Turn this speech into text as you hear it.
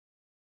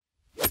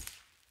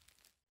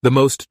The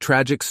most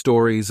tragic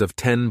stories of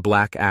 10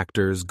 black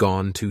actors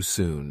gone too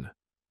soon.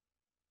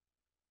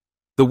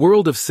 The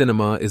world of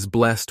cinema is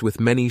blessed with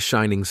many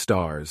shining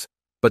stars,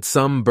 but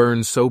some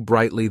burn so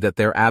brightly that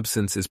their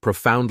absence is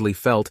profoundly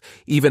felt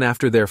even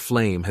after their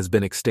flame has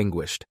been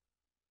extinguished.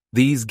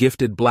 These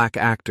gifted black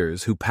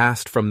actors who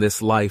passed from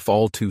this life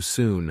all too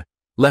soon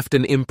left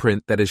an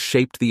imprint that has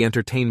shaped the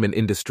entertainment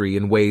industry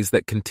in ways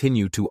that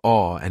continue to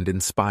awe and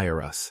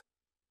inspire us.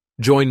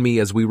 Join me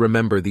as we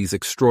remember these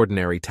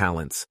extraordinary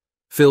talents,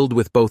 filled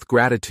with both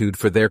gratitude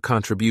for their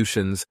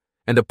contributions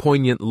and a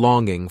poignant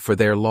longing for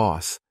their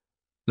loss.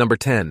 Number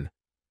 10.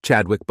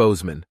 Chadwick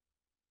Boseman.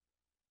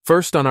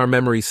 First on our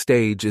memory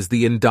stage is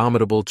the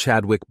indomitable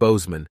Chadwick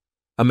Boseman,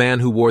 a man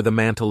who wore the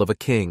mantle of a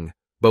king,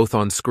 both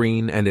on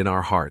screen and in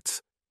our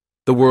hearts.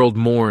 The world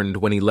mourned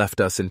when he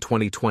left us in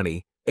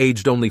 2020,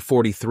 aged only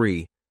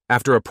 43,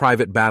 after a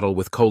private battle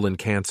with colon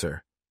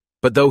cancer.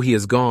 But though he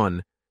is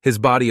gone, his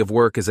body of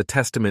work is a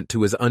testament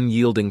to his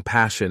unyielding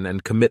passion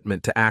and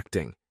commitment to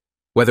acting.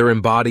 Whether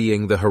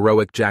embodying the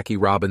heroic Jackie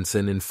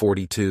Robinson in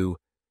 42,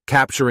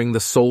 capturing the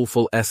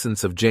soulful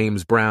essence of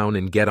James Brown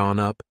in Get On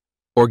Up,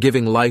 or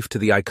giving life to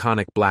the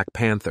iconic Black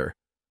Panther,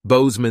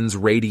 Boseman's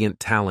radiant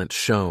talent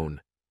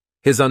shone.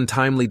 His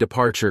untimely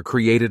departure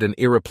created an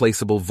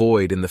irreplaceable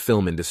void in the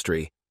film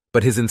industry,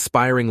 but his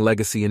inspiring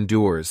legacy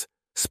endures,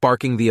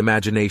 sparking the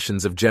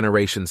imaginations of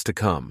generations to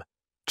come.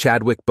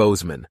 Chadwick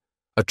Boseman,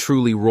 a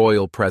truly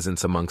royal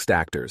presence amongst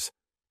actors.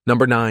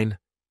 Number 9.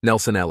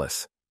 Nelson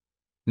Ellis.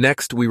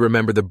 Next, we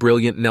remember the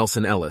brilliant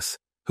Nelson Ellis,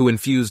 who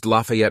infused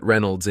Lafayette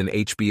Reynolds in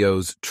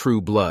HBO's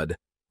True Blood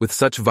with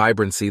such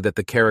vibrancy that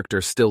the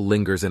character still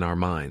lingers in our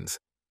minds.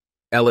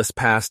 Ellis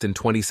passed in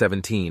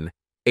 2017,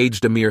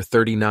 aged a mere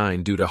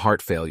 39 due to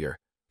heart failure,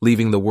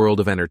 leaving the world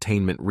of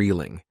entertainment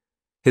reeling.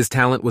 His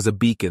talent was a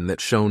beacon that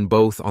shone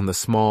both on the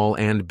small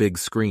and big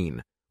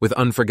screen, with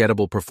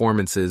unforgettable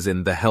performances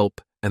in The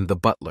Help and The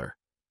Butler.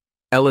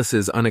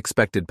 Ellis's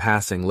unexpected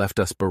passing left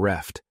us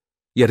bereft,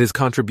 yet his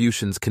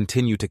contributions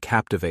continue to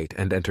captivate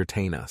and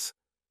entertain us.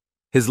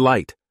 His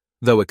light,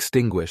 though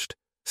extinguished,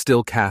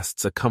 still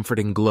casts a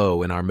comforting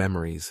glow in our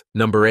memories.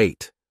 Number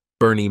 8.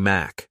 Bernie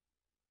Mac.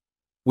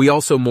 We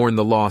also mourn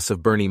the loss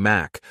of Bernie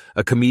Mac,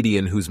 a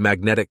comedian whose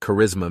magnetic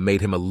charisma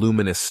made him a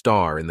luminous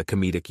star in the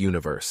comedic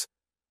universe.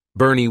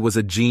 Bernie was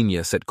a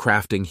genius at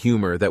crafting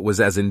humor that was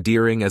as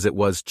endearing as it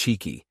was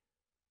cheeky.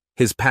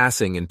 His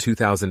passing in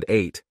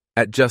 2008,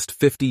 at just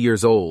 50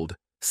 years old,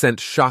 sent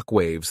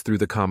shockwaves through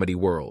the comedy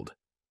world.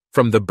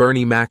 From The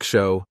Bernie Mac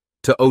Show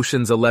to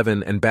Ocean's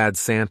 11 and Bad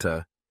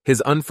Santa, his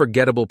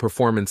unforgettable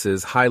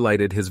performances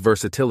highlighted his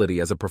versatility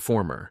as a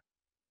performer.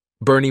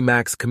 Bernie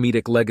Mac's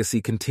comedic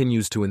legacy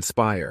continues to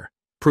inspire,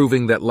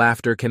 proving that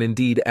laughter can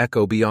indeed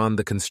echo beyond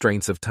the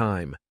constraints of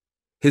time.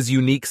 His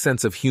unique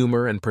sense of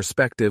humor and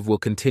perspective will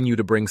continue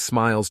to bring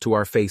smiles to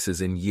our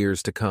faces in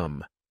years to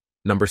come.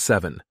 Number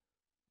 7.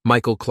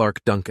 Michael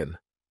Clarke Duncan.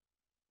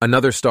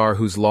 Another star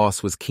whose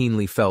loss was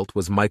keenly felt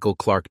was Michael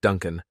Clarke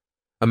Duncan,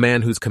 a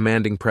man whose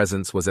commanding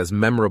presence was as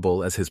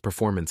memorable as his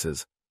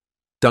performances.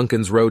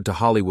 Duncan's road to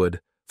Hollywood,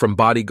 from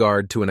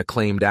bodyguard to an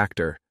acclaimed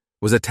actor,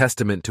 was a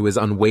testament to his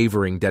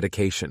unwavering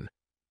dedication.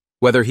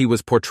 Whether he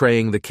was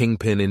portraying the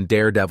Kingpin in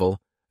Daredevil,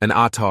 an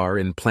Atar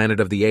in Planet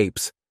of the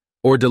Apes,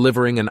 or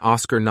delivering an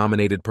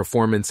Oscar-nominated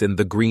performance in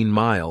The Green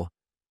Mile,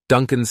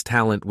 Duncan's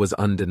talent was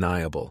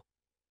undeniable.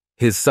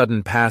 His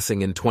sudden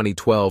passing in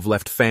 2012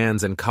 left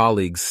fans and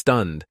colleagues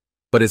stunned,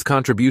 but his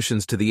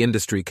contributions to the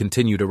industry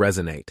continue to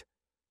resonate.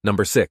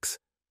 Number 6.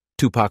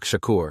 Tupac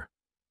Shakur.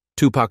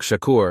 Tupac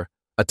Shakur,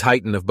 a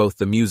titan of both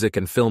the music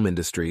and film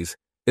industries,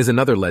 is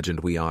another legend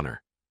we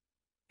honor.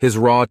 His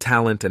raw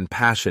talent and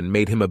passion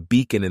made him a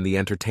beacon in the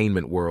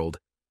entertainment world,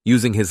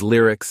 using his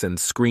lyrics and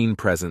screen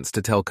presence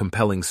to tell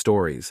compelling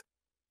stories.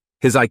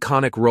 His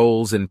iconic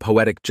roles in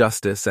Poetic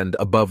Justice and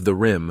Above the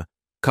Rim,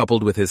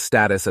 coupled with his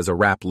status as a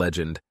rap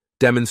legend,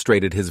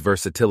 demonstrated his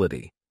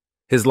versatility.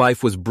 His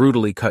life was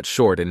brutally cut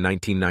short in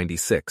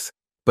 1996,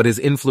 but his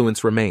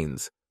influence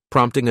remains,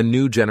 prompting a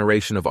new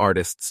generation of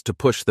artists to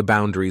push the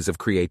boundaries of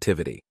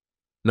creativity.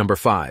 Number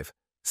 5.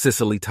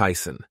 Cicely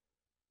Tyson.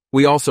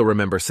 We also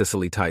remember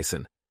Cicely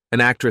Tyson,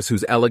 an actress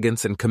whose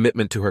elegance and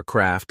commitment to her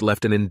craft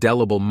left an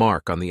indelible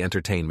mark on the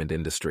entertainment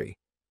industry.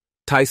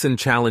 Tyson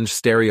challenged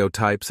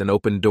stereotypes and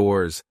opened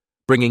doors,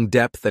 bringing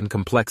depth and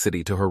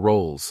complexity to her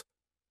roles.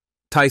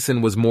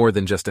 Tyson was more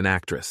than just an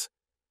actress.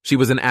 She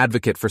was an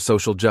advocate for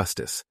social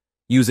justice,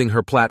 using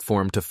her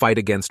platform to fight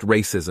against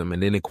racism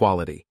and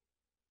inequality.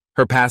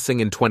 Her passing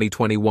in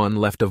 2021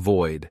 left a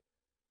void,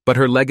 but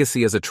her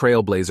legacy as a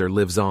trailblazer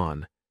lives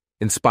on,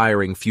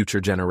 inspiring future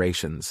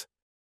generations.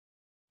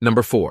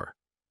 Number 4.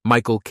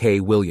 Michael K.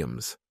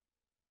 Williams.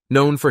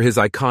 Known for his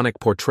iconic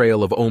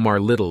portrayal of Omar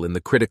Little in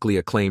the critically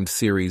acclaimed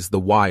series The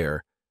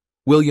Wire,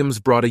 Williams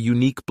brought a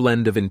unique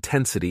blend of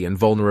intensity and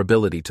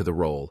vulnerability to the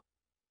role.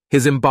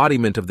 His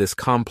embodiment of this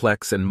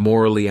complex and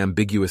morally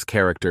ambiguous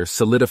character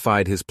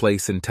solidified his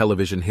place in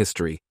television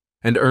history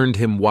and earned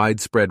him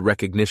widespread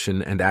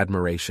recognition and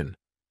admiration.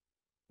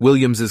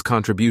 Williams's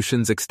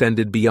contributions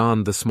extended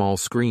beyond the small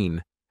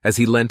screen, as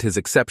he lent his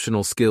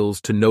exceptional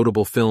skills to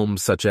notable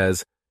films such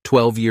as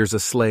 12 Years a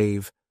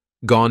Slave,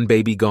 Gone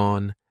Baby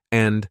Gone,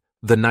 and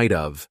The Night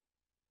Of.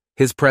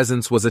 His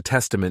presence was a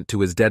testament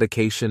to his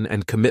dedication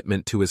and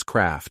commitment to his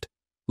craft,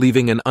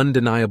 leaving an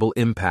undeniable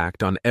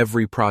impact on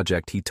every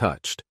project he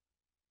touched.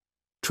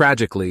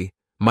 Tragically,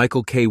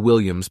 Michael K.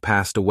 Williams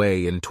passed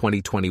away in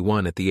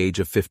 2021 at the age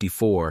of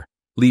 54,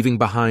 leaving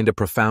behind a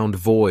profound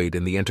void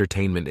in the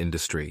entertainment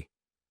industry.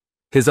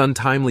 His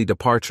untimely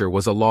departure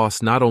was a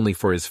loss not only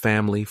for his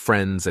family,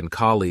 friends, and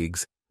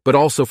colleagues, but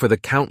also for the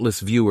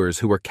countless viewers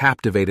who were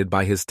captivated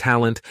by his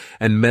talent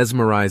and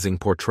mesmerizing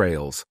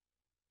portrayals.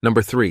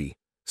 Number 3.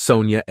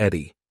 Sonia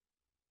Eddy.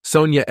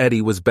 Sonia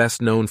Eddy was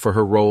best known for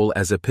her role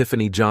as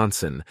Epiphany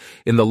Johnson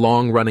in the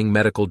long-running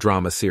medical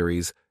drama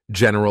series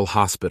General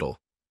Hospital.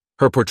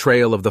 Her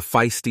portrayal of the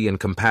feisty and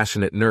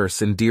compassionate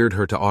nurse endeared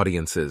her to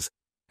audiences,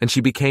 and she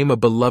became a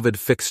beloved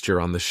fixture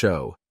on the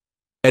show.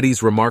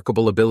 Eddy's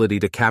remarkable ability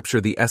to capture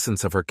the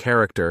essence of her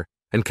character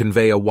and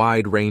convey a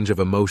wide range of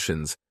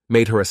emotions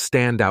made her a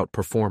standout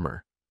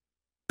performer.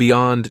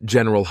 Beyond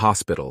General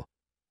Hospital,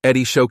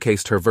 Eddy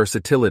showcased her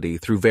versatility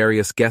through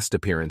various guest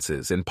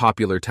appearances in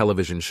popular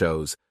television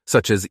shows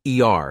such as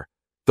ER,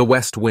 The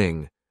West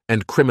Wing,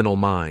 and Criminal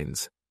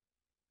Minds.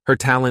 Her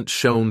talent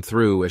shone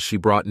through as she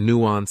brought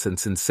nuance and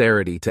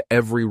sincerity to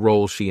every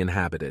role she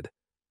inhabited.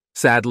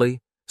 Sadly,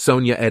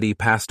 Sonia Eddy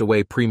passed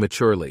away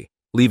prematurely,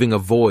 leaving a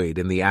void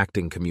in the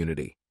acting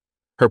community.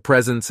 Her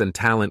presence and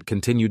talent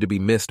continue to be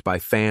missed by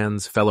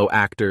fans, fellow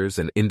actors,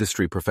 and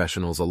industry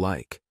professionals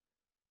alike.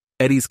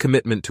 Eddy's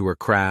commitment to her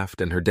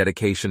craft and her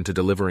dedication to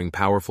delivering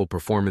powerful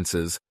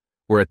performances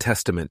were a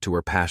testament to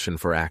her passion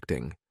for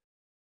acting.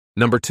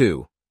 Number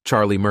 2.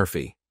 Charlie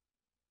Murphy.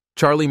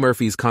 Charlie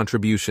Murphy's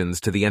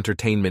contributions to the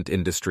entertainment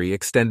industry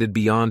extended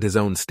beyond his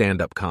own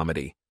stand-up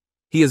comedy.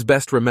 He is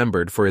best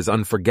remembered for his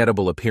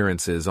unforgettable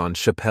appearances on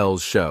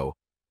Chappelle's Show,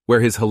 where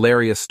his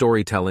hilarious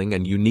storytelling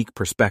and unique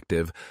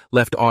perspective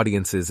left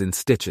audiences in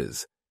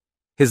stitches.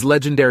 His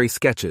legendary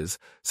sketches,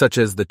 such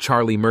as the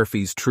Charlie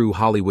Murphy's True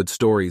Hollywood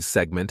Stories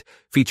segment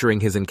featuring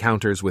his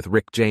encounters with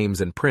Rick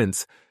James and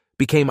Prince,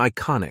 became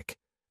iconic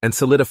and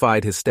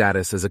solidified his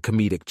status as a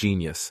comedic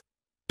genius.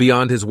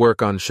 Beyond his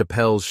work on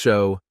Chappelle's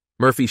Show,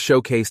 Murphy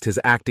showcased his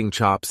acting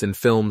chops in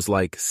films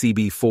like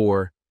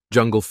CB4,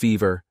 Jungle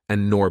Fever,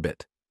 and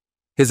Norbit.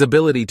 His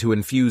ability to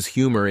infuse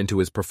humor into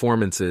his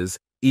performances,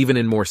 even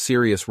in more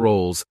serious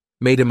roles,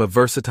 made him a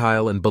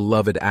versatile and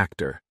beloved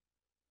actor.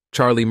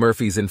 Charlie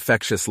Murphy's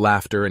infectious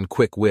laughter and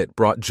quick wit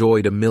brought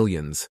joy to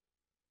millions.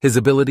 His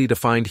ability to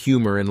find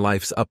humor in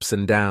life's ups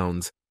and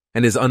downs,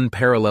 and his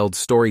unparalleled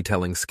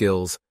storytelling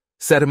skills,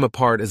 set him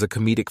apart as a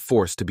comedic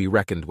force to be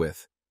reckoned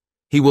with.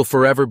 He will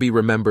forever be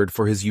remembered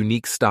for his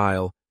unique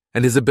style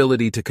and his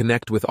ability to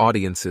connect with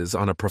audiences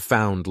on a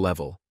profound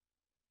level.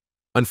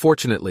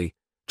 Unfortunately,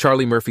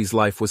 Charlie Murphy's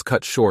life was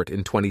cut short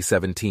in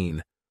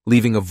 2017,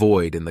 leaving a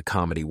void in the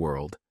comedy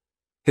world.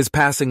 His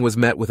passing was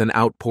met with an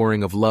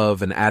outpouring of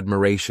love and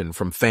admiration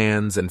from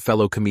fans and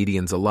fellow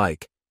comedians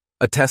alike,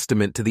 a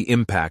testament to the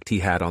impact he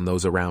had on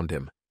those around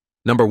him.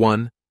 Number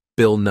 1.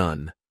 Bill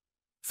Nunn.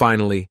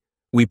 Finally,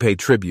 we pay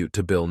tribute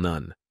to Bill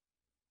Nunn.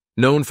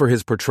 Known for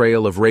his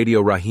portrayal of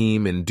Radio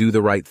Raheem in Do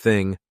the Right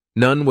Thing,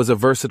 Nunn was a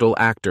versatile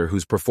actor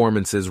whose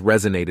performances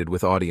resonated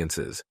with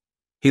audiences.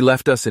 He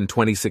left us in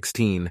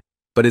 2016,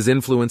 but his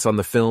influence on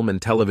the film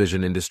and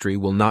television industry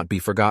will not be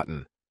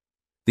forgotten.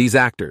 These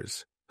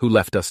actors, who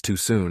left us too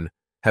soon,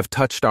 have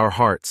touched our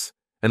hearts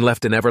and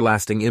left an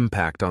everlasting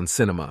impact on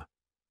cinema.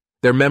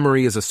 Their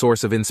memory is a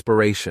source of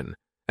inspiration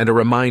and a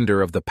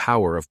reminder of the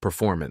power of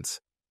performance.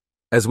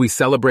 As we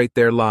celebrate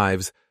their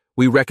lives,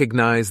 we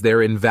recognize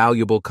their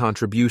invaluable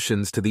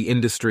contributions to the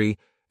industry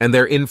and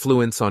their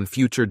influence on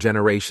future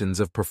generations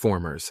of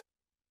performers.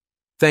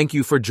 Thank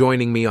you for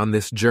joining me on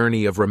this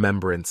journey of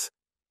remembrance.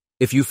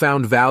 If you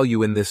found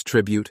value in this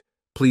tribute,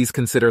 please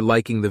consider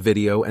liking the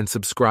video and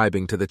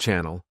subscribing to the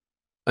channel.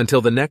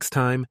 Until the next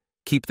time,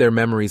 keep their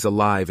memories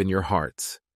alive in your hearts.